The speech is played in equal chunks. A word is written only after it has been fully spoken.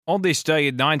On this day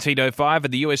in 1905, in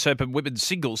the US Open Women's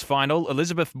Singles Final,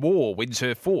 Elizabeth Moore wins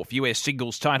her fourth US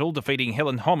singles title, defeating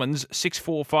Helen Hommans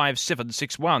 6-4, 5-7,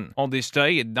 6-1. On this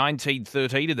day in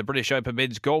 1913, in the British Open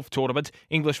Men's Golf Tournament,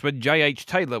 Englishman J.H.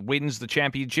 Taylor wins the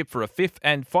championship for a fifth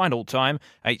and final time,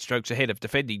 8 strokes ahead of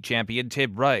defending champion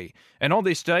Ted Ray. And on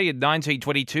this day in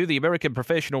 1922, the American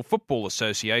Professional Football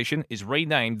Association is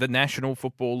renamed the National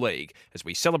Football League. As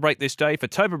we celebrate this day, for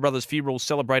Tobin Brothers Funerals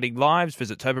Celebrating Lives,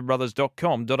 visit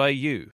tobinbrothers.com.au.